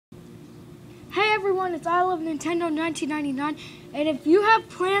Hey everyone, it's I Love Nintendo 1999, and if you have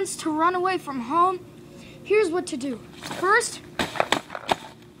plans to run away from home, here's what to do. First,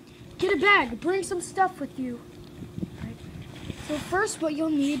 get a bag, bring some stuff with you. Right. So first what you'll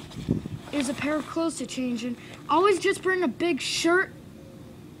need is a pair of clothes to change in. Always just bring a big shirt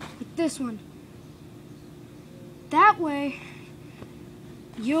like this one. That way,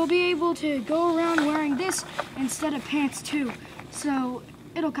 you'll be able to go around wearing this instead of pants too. So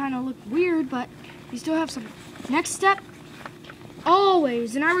it'll kind of look weird, but you still have some. Next step,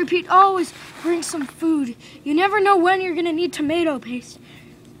 always, and I repeat, always bring some food. You never know when you're gonna need tomato paste.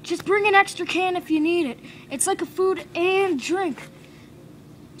 Just bring an extra can if you need it. It's like a food and drink.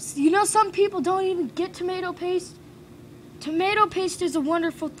 You know, some people don't even get tomato paste. Tomato paste is a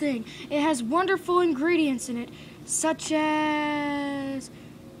wonderful thing. It has wonderful ingredients in it, such as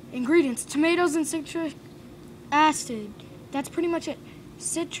tomatoes and citric acid. That's pretty much it.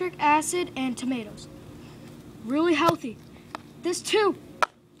 Citric acid and tomatoes. Really healthy. This too.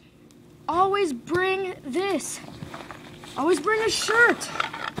 Always bring this. Always bring a shirt.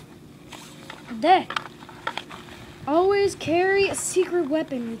 Then, always carry a secret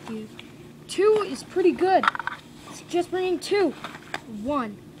weapon with you. 2 is pretty good. Just bringing 2.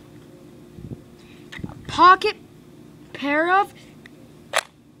 1. A pocket pair of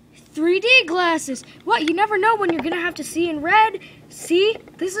 3D glasses. What? You never know when you're gonna have to see in red. See?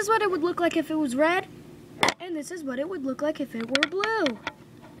 This is what it would look like if it was red. And this is what it would look like if it were blue.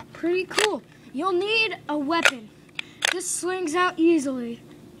 Pretty cool. You'll need a weapon. This slings out easily.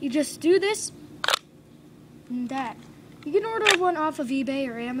 You just do this and that. You can order one off of eBay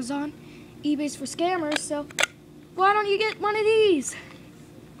or Amazon. eBay's for scammers, so why don't you get one of these?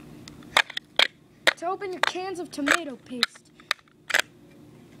 To open your cans of tomato paste.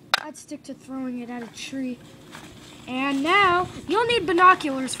 I'd stick to throwing it at a tree. And now, you'll need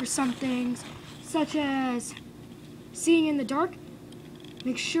binoculars for some things, such as seeing in the dark.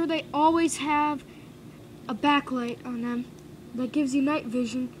 Make sure they always have a backlight on them that gives you night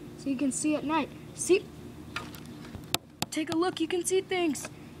vision so you can see at night. See? Take a look, you can see things.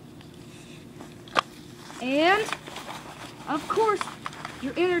 And, of course,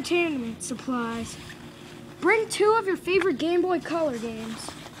 your entertainment supplies. Bring 2 of your favorite Game Boy Color games.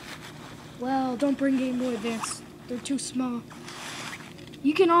 Well, don't bring Game Boy Advance. They're too small.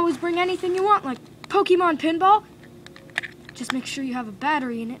 You can always bring anything you want, like Pokemon Pinball. Just make sure you have a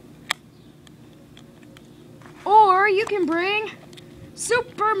battery in it. Or you can bring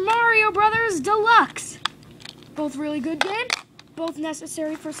Super Mario Brothers Deluxe. Both really good games, both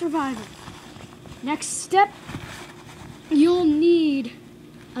necessary for survival. Next step, you'll need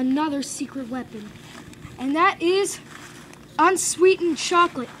another secret weapon. And that is unsweetened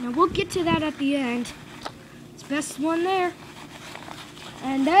chocolate. Now we'll get to that at the end. It's best one there.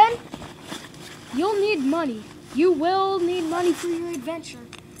 And then you'll need money. You will need money for your adventure.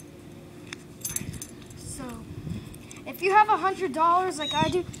 So if you have $100 like I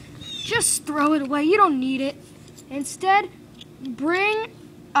do, just throw it away. You don't need it. Instead, bring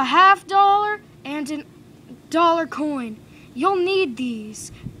a $50 and a $1 coin. You'll need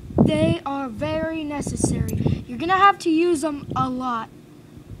these. They are very necessary. You're gonna have to use them a lot.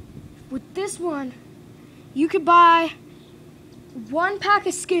 With this one, you could buy 1 pack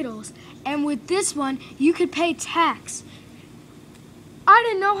of Skittles, and with this one, you could pay tax. I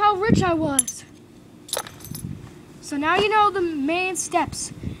didn't know how rich I was. So now you know the main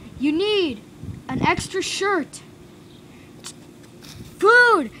steps. You need an extra shirt,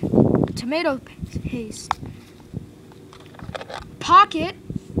 food, tomato paste, pocket,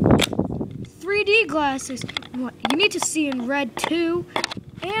 3D glasses. You need to see in red too,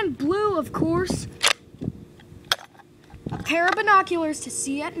 and blue, of course. A pair of binoculars to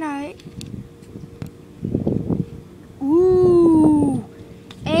see at night. Ooh.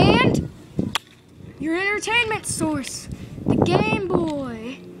 And your entertainment source, the Game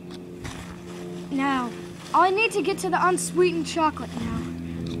Boy. Now, I need to get to the unsweetened chocolate now.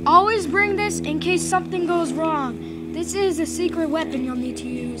 Always bring this in case something goes wrong. This is a secret weapon you'll need to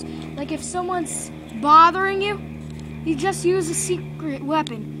use. Like if someone's bothering you, you just use a secret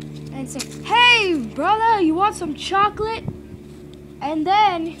weapon and say, "Hey, brother, you want some chocolate?" And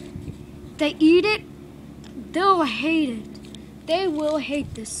then they eat it, they'll hate it. They will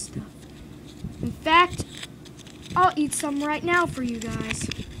hate this stuff. In fact, I'll eat some right now for you guys.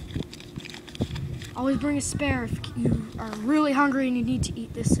 Always bring a spare if you are really hungry and you need to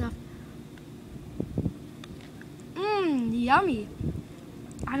eat this stuff. Yummy.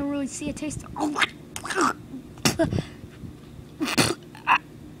 I don't really see a taste.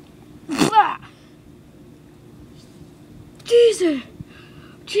 Jesus.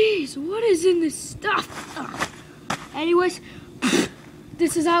 Jeez, what is in this stuff? Anyways,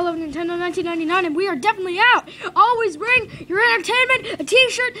 this is I Love Nintendo 1999, and we are definitely out. Always bring your entertainment, a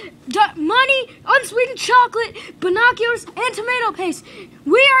t-shirt, money, unsweetened chocolate, binoculars, and tomato paste.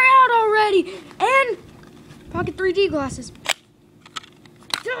 We are out already. And pocket 3D glasses. Die,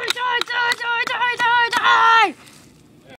 die, die, die, die, die, die!